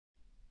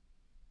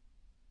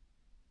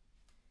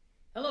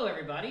Hello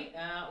everybody,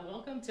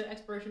 welcome to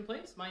Exploration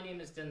Plates. My name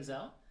is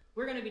Denzel.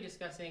 We're going to be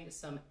discussing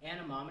some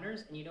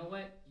anemometers, and you know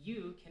what?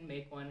 You can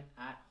make one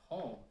at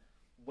home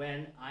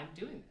when I'm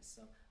doing this.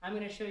 So I'm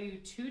going to show you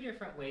two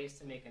different ways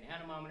to make an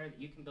anemometer that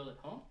you can build at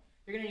home.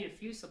 You're going to need a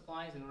few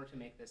supplies in order to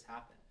make this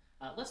happen.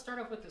 Let's start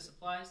off with the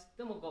supplies,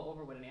 then we'll go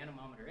over what an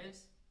anemometer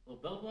is, we'll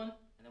build one,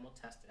 and then we'll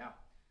test it out.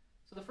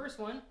 So the first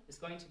one is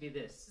going to be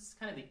this. This is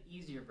kind of the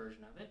easier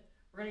version of it.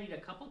 We're going to need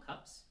a couple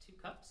cups, 2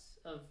 cups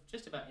of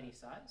just about any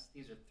size.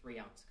 These are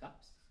 3-ounce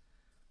cups.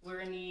 We're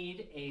going to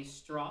need a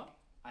straw.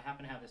 I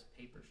happen to have this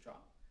paper straw.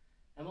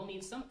 And we'll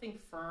need something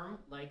firm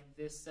like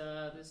this,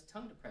 this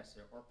tongue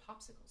depressor or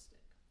popsicle stick.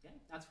 Okay?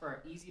 That's for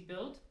our easy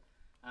build.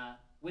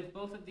 With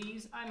both of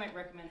these, I might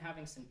recommend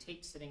having some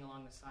tape sitting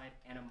along the side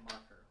and a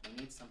marker. We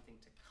need something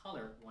to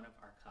color one of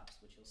our cups,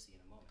 which you'll see in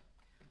a moment.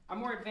 Our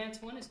more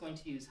advanced one is going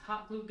to use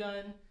hot glue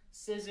gun,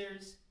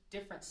 scissors,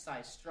 different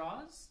size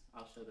straws.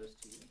 I'll show those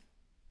to you.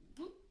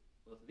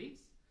 Both of these,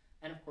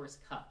 and of course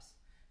cups.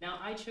 Now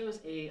I chose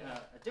a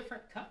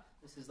different cup.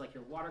 This is like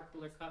your water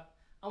cooler cup.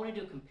 I want to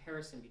do a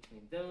comparison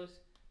between those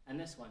and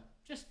this one,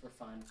 just for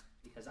fun,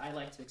 because I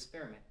like to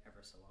experiment ever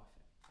so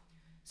often.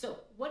 So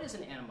what is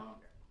an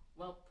anemometer?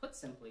 Well, put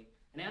simply,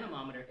 an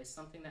anemometer is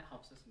something that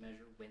helps us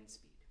measure wind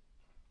speed.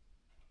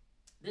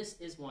 This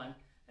is one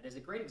that is a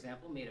great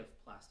example made of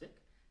plastic,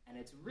 and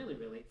it's really,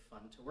 really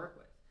fun to work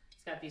with.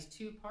 It's got these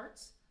 2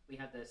 parts. We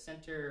have the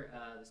center,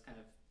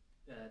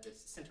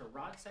 this center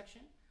rod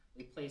section.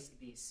 We place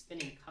the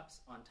spinning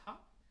cups on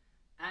top.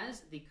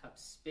 As the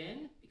cups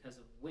spin, because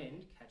of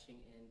wind catching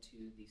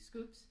into the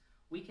scoops,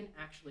 we can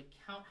actually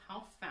count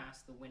how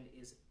fast the wind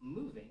is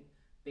moving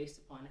based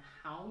upon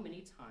how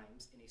many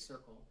times in a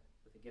circle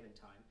with a given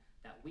time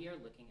that we are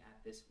looking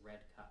at this red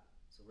cup.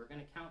 So we're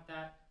going to count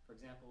that. For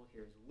example,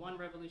 here's 1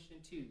 revolution,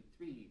 2,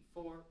 3,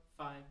 4,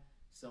 5,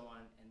 so on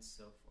and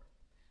so forth.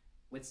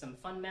 With some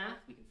fun math,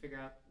 we can figure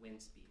out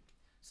wind speed.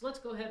 So let's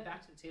go ahead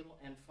back to the table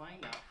and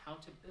find out how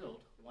to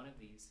build one of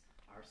these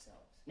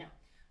ourselves. Now,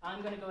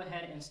 I'm going to go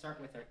ahead and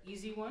start with our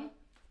easy one.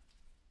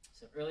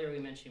 So earlier we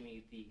mentioned we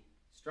need the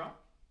straw,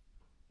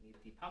 we need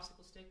the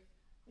popsicle stick,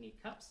 we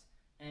need cups,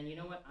 and you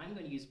know what? I'm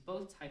going to use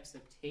both types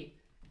of tape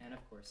and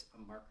of course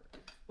a marker.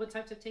 What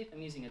types of tape?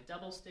 I'm using a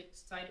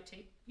double-sided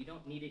tape. You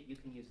don't need it. You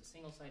can use a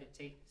single-sided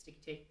tape,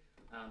 sticky tape,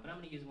 but I'm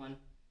going to use one,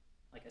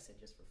 like I said,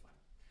 just for fun.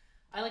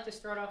 I like to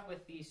start off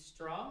with the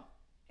straw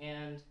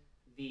and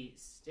the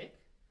stick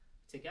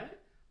together.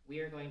 We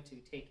are going to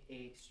take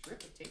a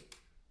strip of tape,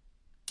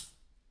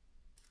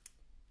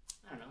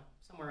 I don't know,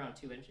 somewhere around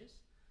 2 inches,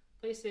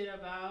 place it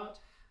about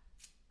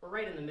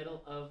right in the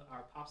middle of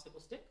our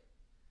popsicle stick.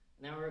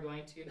 Now we're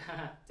going to,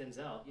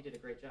 Denzel, you did a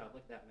great job,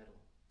 look at that middle,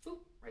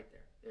 boop, right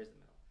there, there's the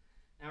middle.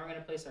 Now we're going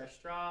to place our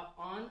straw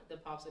on the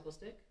popsicle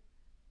stick,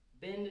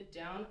 bend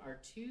down our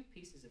 2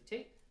 pieces of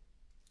tape,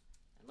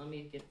 and let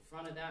me get in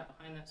front of that,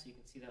 behind that, so you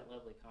can see that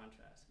lovely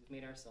contrast.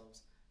 We've made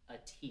ourselves a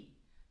T.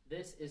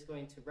 This is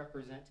going to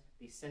represent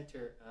the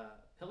center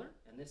pillar,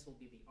 and this will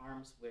be the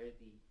arms where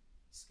the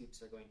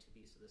scoops are going to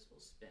be, so this will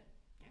spin.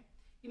 Okay?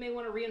 You may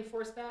want to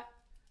reinforce that.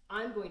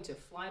 I'm going to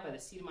fly by the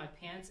seat of my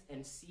pants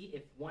and see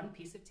if 1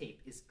 piece of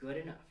tape is good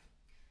enough.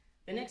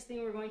 The next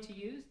thing we're going to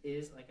use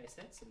is, like I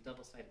said, some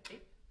double-sided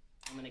tape.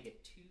 I'm going to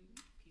get 2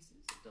 pieces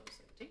of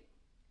double-sided tape.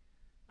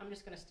 I'm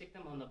just going to stick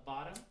them on the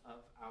bottom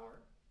of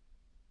our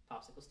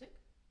popsicle stick.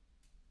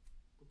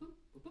 Boop, boop,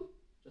 boop, boop,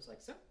 just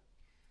like so.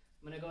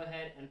 I'm going to go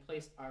ahead and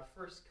place our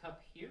first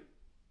cup here.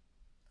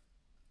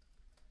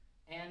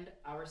 And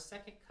our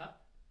second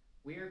cup,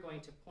 we are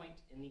going to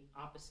point in the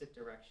opposite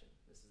direction.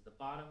 This is the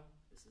bottom,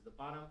 this is the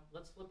bottom.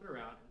 Let's flip it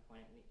around and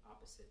point in the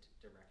opposite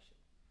direction.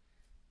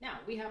 Now,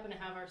 we happen to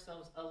have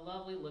ourselves a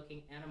lovely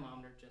looking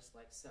anemometer just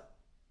like so.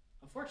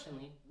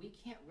 Unfortunately, we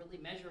can't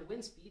really measure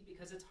wind speed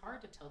because it's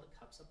hard to tell the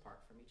cups apart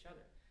from each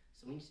other.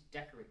 So we need to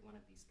decorate one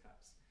of these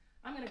cups.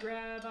 I'm going to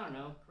grab, I don't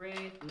know,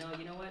 gray. No,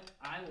 you know what?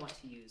 I want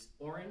to use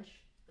orange.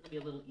 It'll be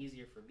a little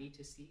easier for me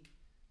to see,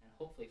 and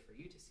hopefully for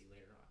you to see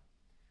later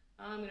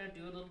on. I'm going to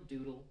do a little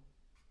doodle.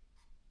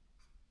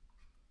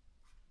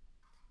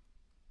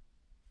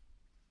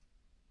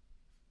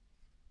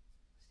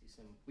 See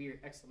some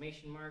weird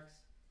exclamation marks.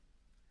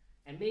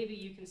 And maybe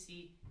you can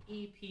see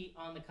EP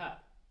on the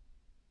cup.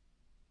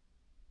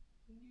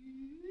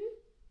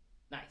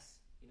 Nice.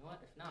 You know what?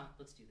 If not,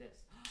 let's do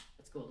this.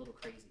 Let's go a little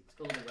crazy. Let's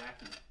go a little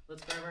wacky.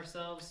 Let's grab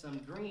ourselves some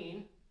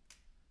green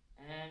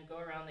and go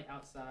around the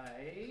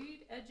outside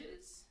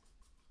edges.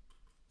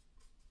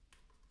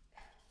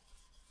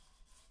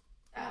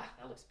 Ah,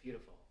 that looks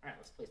beautiful. All right,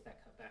 let's place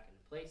that cup back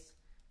into place.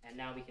 And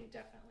now we can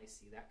definitely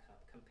see that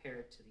cup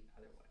compared to the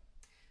other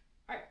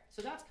one. All right,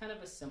 so that's kind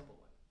of a simple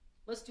one.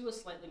 Let's do a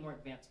slightly more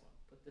advanced one.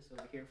 Put this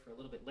over here for a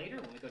little bit later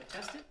when we go to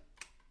test it.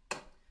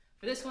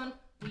 For this one,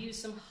 we use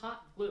some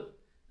hot glue.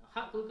 Now,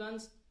 hot glue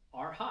guns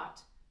are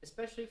hot,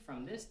 especially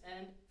from this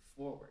end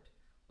forward.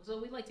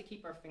 So we like to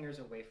keep our fingers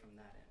away from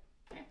that end.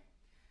 Okay?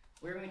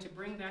 We're going to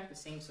bring back the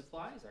same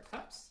supplies, our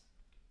cups,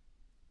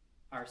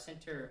 our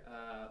center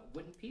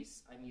wooden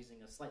piece. I'm using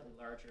a slightly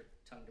larger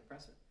tongue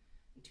depressor,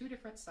 and 2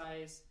 different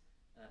size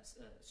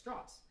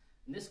straws.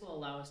 And this will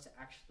allow us to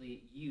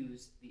actually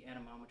use the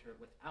anemometer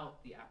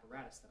without the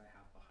apparatus that I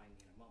have behind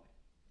me in a moment.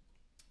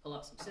 Pull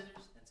out some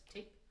scissors and some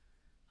tape.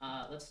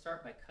 Let's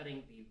start by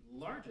cutting the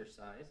larger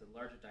size, the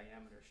larger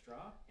diameter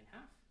straw in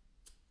half,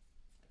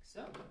 like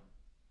so.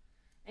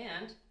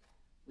 And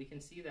we can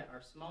see that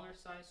our smaller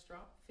size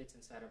straw fits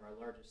inside of our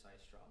larger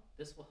size straw.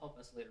 This will help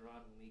us later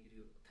on when we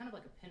do kind of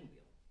like a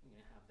pinwheel. We're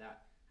going to have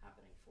that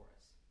happening for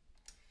us.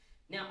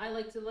 Now I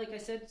like to, like I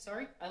said,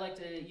 I like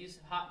to use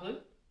hot glue.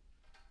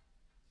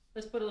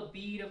 Let's put a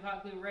bead of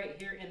hot glue right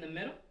here in the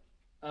middle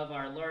of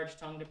our large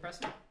tongue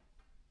depressor.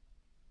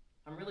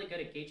 I'm really good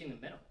at gauging the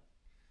middle.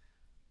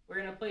 We're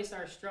going to place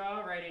our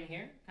straw right in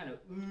here, kind of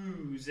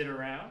ooze it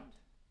around,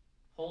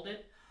 hold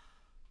it.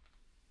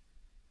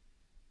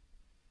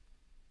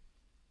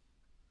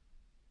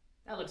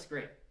 That looks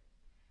great.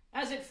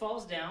 As it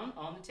falls down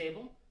on the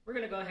table, we're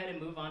going to go ahead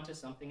and move on to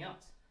something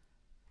else.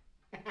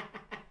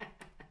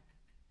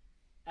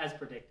 As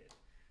predicted.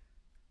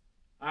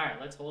 All right,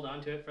 let's hold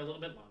on to it for a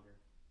little bit longer.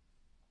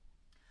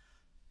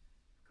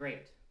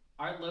 Great.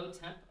 Our low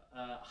temp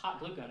hot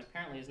glue gun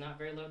apparently is not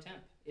very low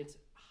temp. It's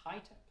high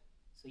temp.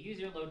 So use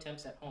your low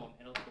temps at home.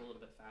 It'll go a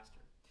little bit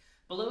faster.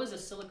 Below is a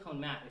silicone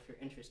mat if you're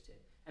interested,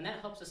 and that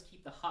helps us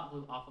keep the hot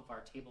glue off of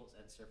our tables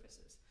and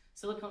surfaces.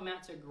 Silicone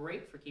mats are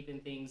great for keeping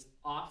things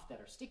off that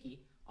are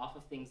sticky, off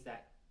of things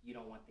that you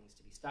don't want things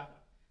to be stuck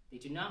on. They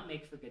do not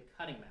make for good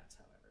cutting mats,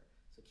 however,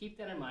 so keep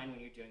that in mind when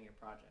you're doing your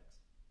projects.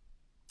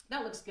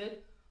 That looks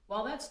good.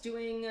 While that's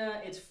doing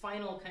its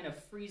final kind of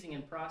freezing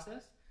in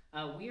process,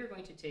 we are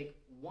going to take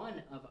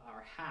one of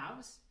our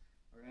halves.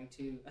 We're going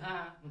to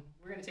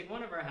take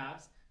one of our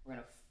halves. We're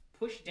going to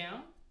push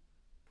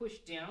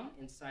down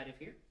inside of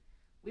here.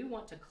 We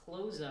want to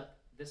close up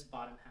this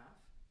bottom half,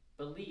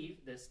 but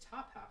leave this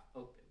top half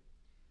open.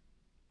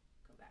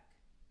 Go back.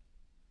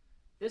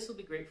 This will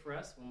be great for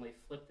us when we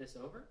flip this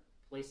over,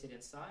 place it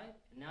inside,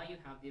 and now you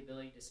have the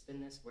ability to spin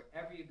this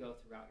wherever you go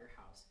throughout your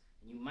house,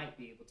 and you might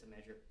be able to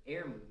measure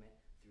air movement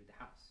through the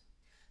house.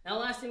 Now,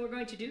 the last thing we're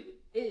going to do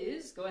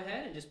is go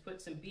ahead and just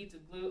put some beads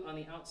of glue on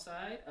the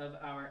outside of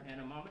our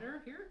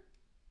anemometer here.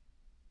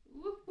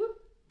 Whoop, whoop,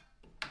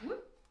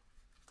 whoop.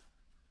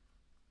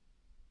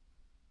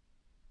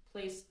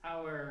 Place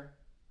our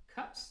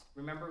cups.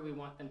 Remember, we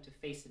want them to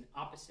face in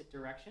opposite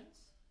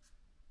directions.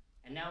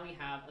 And now we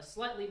have a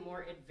slightly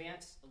more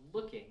advanced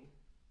looking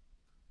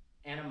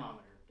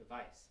anemometer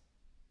device.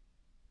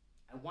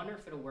 I wonder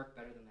if it'll work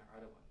better than our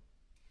other one.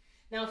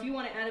 Now, if you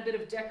want to add a bit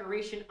of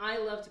decoration, I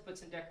love to put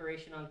some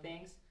decoration on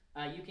things.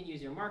 You can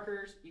use your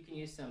markers. You can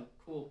use some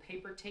cool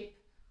paper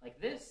tape like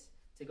this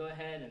to go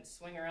ahead and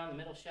swing around the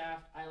middle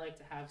shaft. I like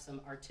to have some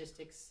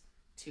artistics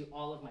to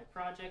all of my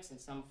projects in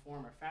some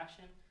form or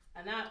fashion,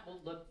 and that will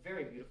look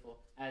very beautiful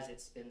as it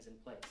spins in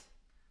place.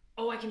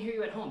 Oh, I can hear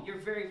you at home. You're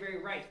very,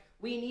 very right.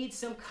 We need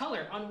some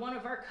color on one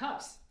of our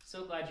cups.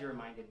 So glad you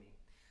reminded me.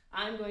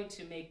 I'm going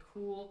to make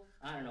cool,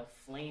 I don't know,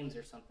 flames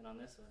or something on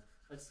this one.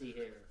 Let's see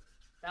here.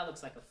 That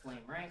looks like a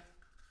flame, right?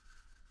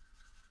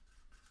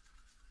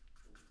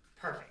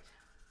 Perfect.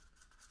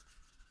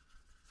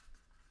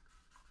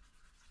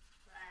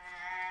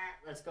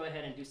 Let's go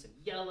ahead and do some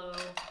yellow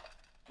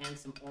and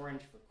some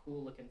orange for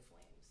cool looking flames.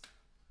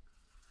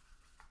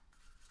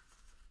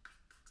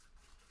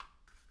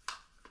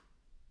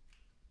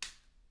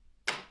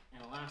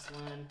 And the last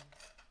one,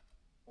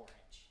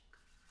 orange.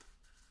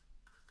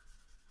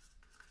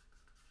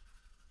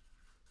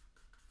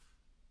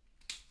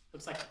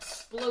 Looks like an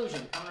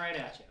explosion coming right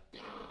at you.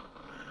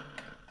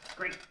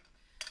 Great.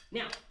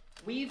 Now,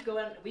 we've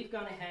gone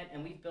ahead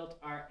and we've built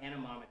our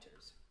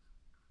anemometers.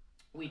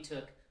 We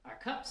took our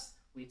cups,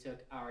 we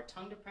took our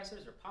tongue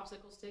depressors or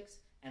popsicle sticks,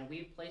 and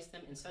we've placed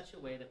them in such a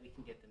way that we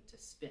can get them to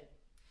spin.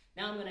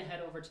 Now I'm going to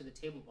head over to the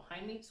table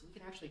behind me so we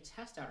can actually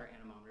test out our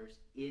anemometers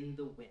in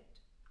the wind.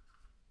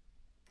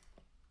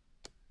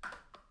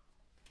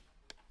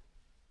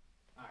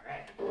 All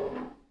right.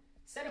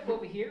 Set up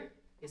over here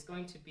is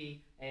going to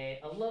be a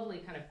lovely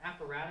kind of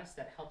apparatus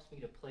that helps me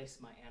to place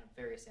my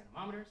various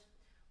anemometers.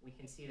 We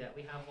can see that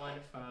we have one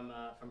from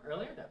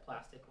earlier, that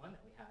plastic one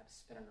that we had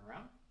spinning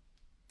around.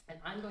 And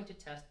I'm going to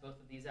test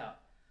both of these out.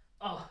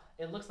 Oh,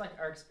 it looks like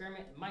our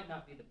experiment might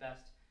not be the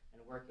best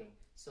and working.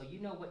 So you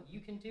know what you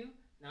can do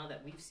now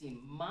that we've seen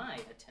my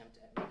attempt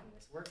at making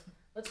this work.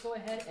 Let's go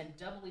ahead and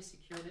doubly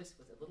secure this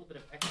with a little bit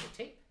of extra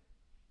tape,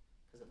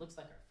 because it looks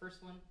like our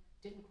first one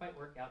didn't quite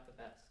work out the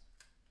best.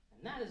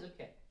 And that is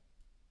okay.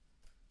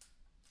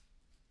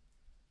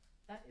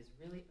 That is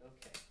really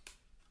okay.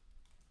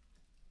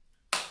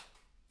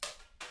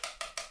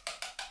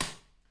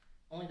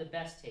 Only the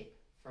best tape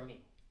for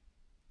me.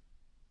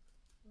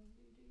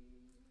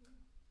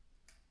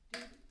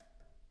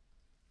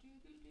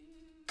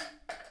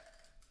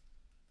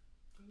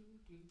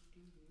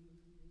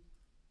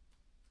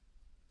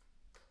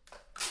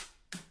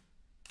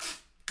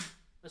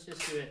 Let's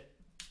just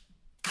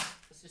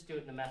do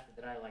it in the method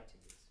that I like to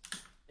use.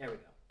 There we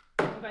go.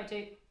 Goodbye,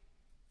 tape.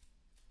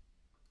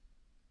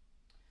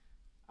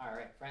 All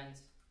right,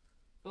 friends.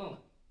 Boom.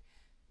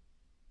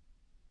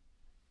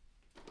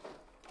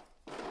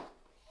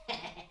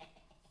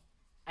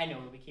 I know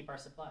where we keep our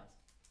supplies.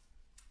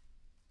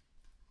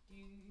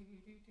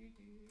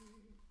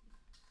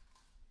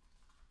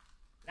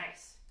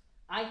 Nice.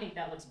 I think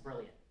that looks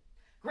brilliant.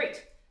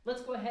 Great.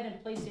 Let's go ahead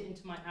and place it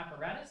into my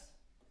apparatus.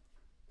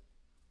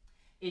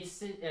 It's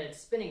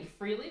spinning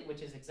freely,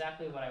 which is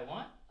exactly what I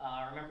want.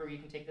 Remember, you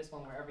can take this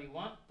one wherever you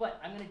want,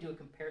 but I'm going to do a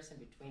comparison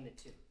between the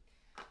two.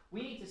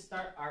 We need to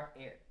start our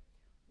air.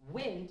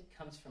 Wind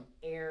comes from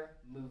air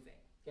moving.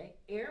 Okay?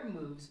 Air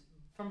moves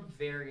from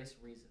various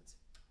reasons.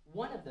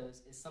 One of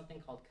those is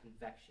something called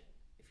convection.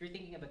 If you're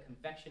thinking of a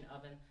convection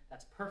oven,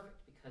 that's perfect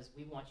because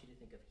we want you to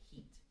think of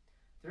heat.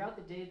 Throughout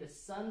the day, the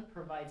sun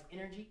provides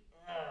energy.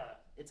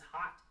 It's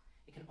hot.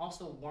 It can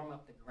also warm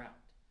up the ground.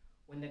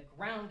 When the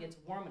ground gets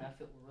warm enough,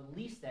 it will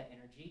release that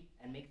energy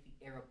and make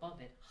the air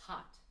above it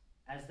hot.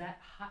 As that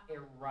hot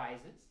air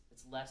rises,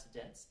 it's less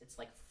dense. It's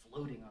like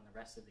floating on the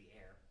rest of the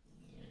air,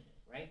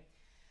 right?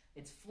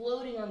 It's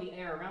floating on the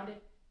air around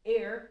it.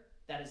 Air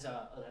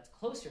that's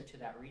closer to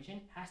that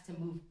region has to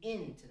move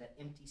into that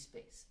empty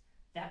space.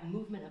 That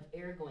movement of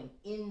air going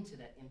into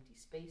that empty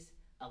space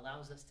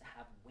allows us to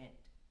have wind.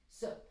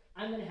 So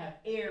I'm going to have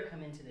air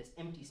come into this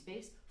empty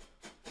space.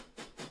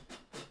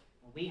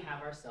 And we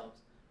have ourselves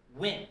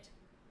wind.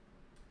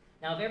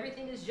 Now, if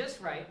everything is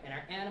just right and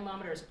our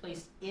anemometer is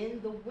placed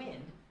in the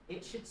wind,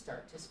 it should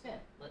start to spin.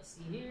 Let's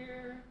see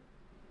here.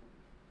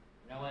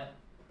 You know what?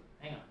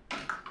 Hang on.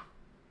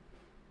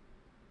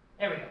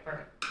 There we go.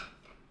 Perfect.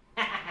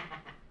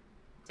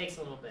 Takes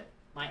a little bit.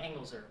 My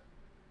angles are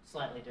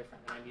slightly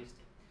different than I'm used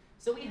to.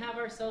 So we have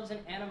ourselves an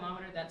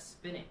anemometer that's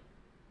spinning.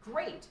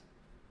 Great.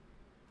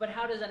 But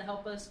how does that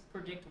help us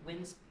predict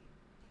wind speed?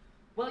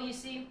 Well, you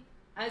see,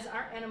 as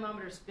our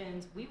anemometer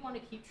spins, we want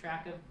to keep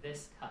track of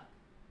this cup.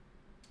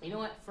 You know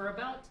what? For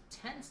about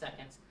 10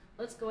 seconds,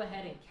 let's go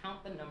ahead and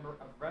count the number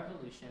of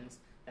revolutions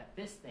that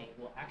this thing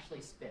will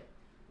actually spin.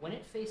 When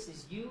it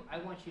faces you, I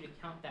want you to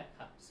count that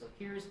cup. So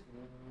here's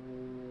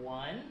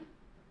 1,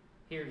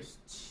 here's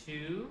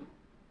 2,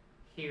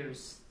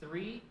 here's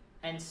 3,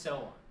 and so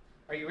on.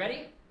 Are you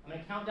ready? I'm going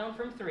to count down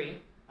from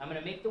 3. I'm going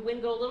to make the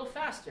wind go a little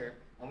faster,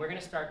 and we're going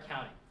to start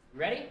counting. You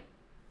ready?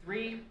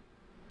 3,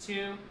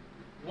 2,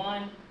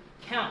 1,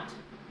 count.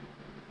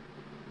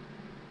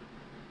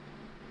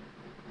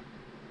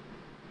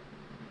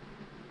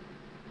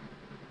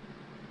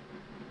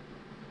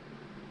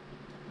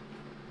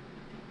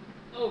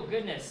 Oh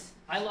goodness,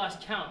 I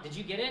lost count. Did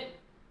you get it?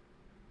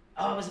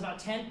 Oh, it was about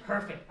 10?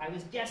 Perfect. I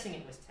was guessing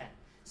it was 10.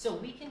 So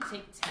we can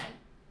take 10.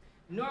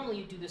 Normally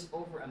you do this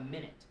over a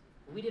minute.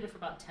 But we did it for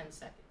about 10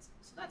 seconds.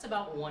 So that's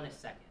about 1 a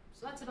second.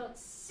 So that's about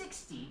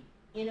 60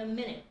 in a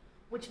minute,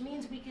 which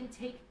means we can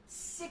take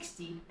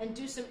 60 and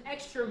do some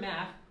extra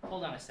math.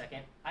 Hold on a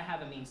second. I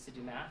have a means to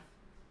do math.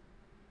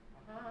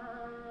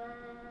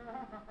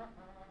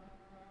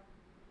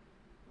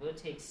 We'll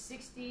take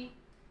 60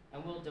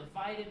 and we'll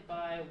divide it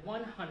by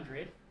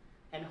 100,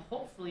 and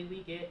hopefully we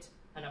get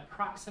an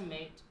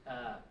approximate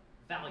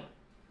value.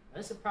 Now,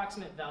 this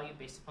approximate value,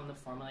 based upon the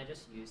formula I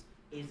just used,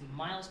 is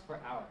miles per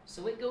hour.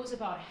 So it goes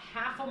about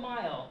half a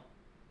mile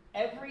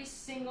every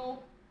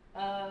single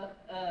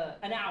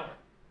an hour.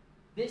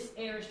 This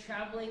air is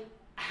traveling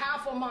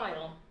half a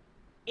mile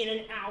in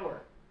an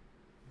hour.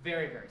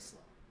 Very, very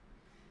slow.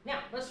 Now,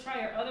 let's try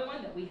our other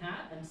one that we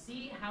have and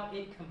see how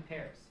it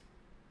compares.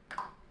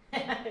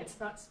 It's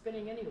not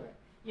spinning anywhere.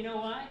 You know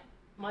why?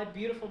 My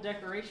beautiful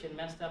decoration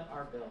messed up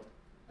our build.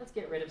 Let's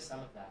get rid of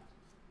some of that.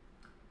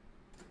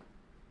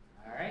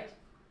 All right.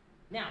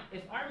 Now,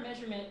 if our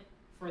measurement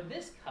for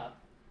this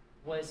cup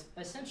was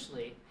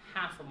essentially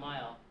half a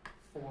mile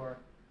per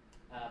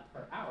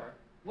hour,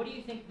 what do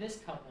you think this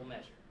cup will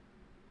measure?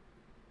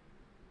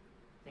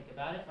 Think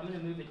about it. I'm going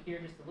to move it here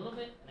just a little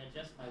bit and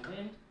adjust my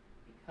wind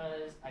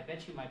because I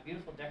bet you my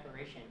beautiful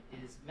decoration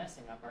is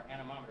messing up our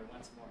anemometer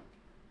once more.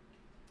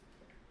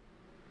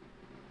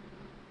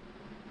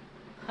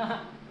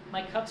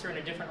 My cups are in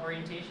a different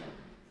orientation.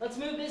 Let's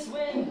move this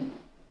wind.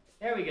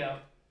 There we go.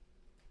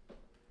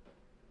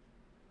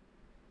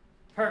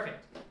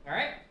 Perfect. All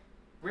right.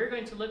 We're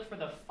going to look for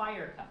the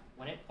fire cup.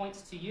 When it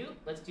points to you,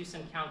 let's do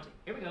some counting.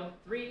 Here we go.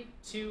 3,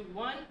 2,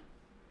 1.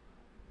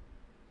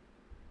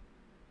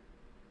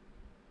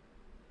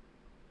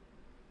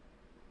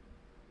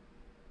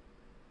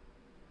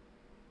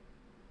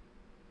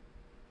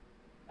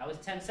 That was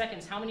 10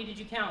 seconds. How many did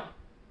you count?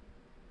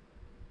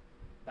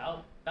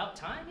 About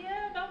time?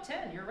 Yeah, about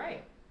 10. You're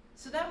right.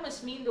 So that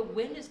must mean the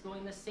wind is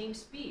going the same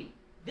speed.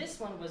 This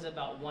one was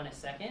about 1 a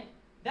second.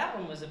 That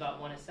one was about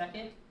 1 a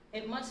second.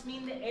 It must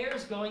mean the air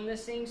is going the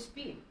same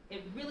speed.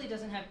 It really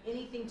doesn't have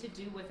anything to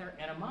do with our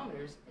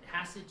anemometers. It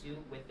has to do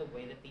with the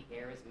way that the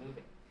air is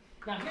moving.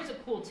 Now here's a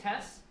cool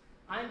test.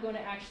 I'm going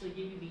to actually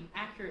give you the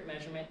accurate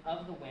measurement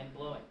of the wind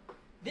blowing.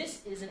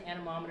 This is an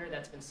anemometer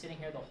that's been sitting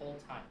here the whole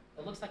time.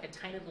 It looks like a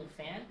tiny little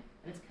fan,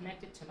 and it's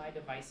connected to my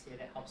device here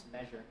that helps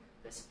measure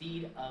the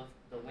speed of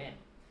the wind.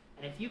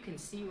 And if you can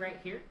see right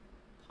here,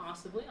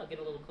 possibly, I'll get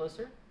a little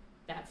closer,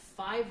 that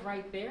 5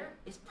 right there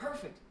is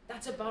perfect.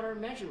 That's about our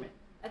measurement.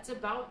 That's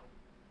about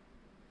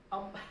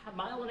a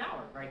mile an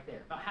hour right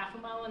there, about half a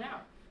mile an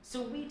hour.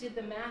 So we did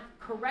the math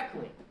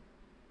correctly.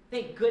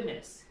 Thank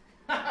goodness.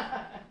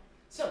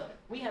 So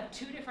we have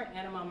two different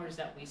anemometers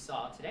that we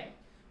saw today.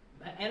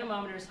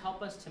 Anemometers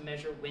help us to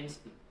measure wind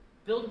speed.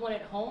 Build one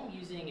at home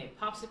using a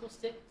popsicle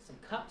stick, some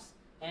cups,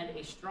 and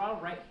a straw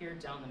right here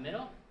down the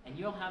middle, and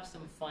you'll have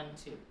some fun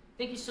too.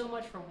 Thank you so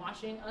much for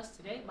watching us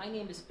today. My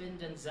name is Ben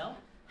Denzel.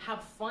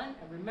 Have fun,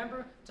 and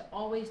remember to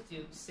always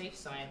do safe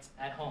science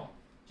at home.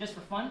 Just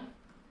for fun,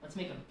 let's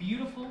make a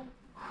beautiful,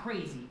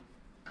 crazy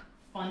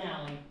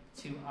finale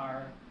to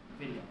our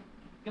video.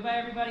 Goodbye,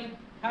 everybody.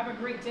 Have a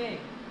great day.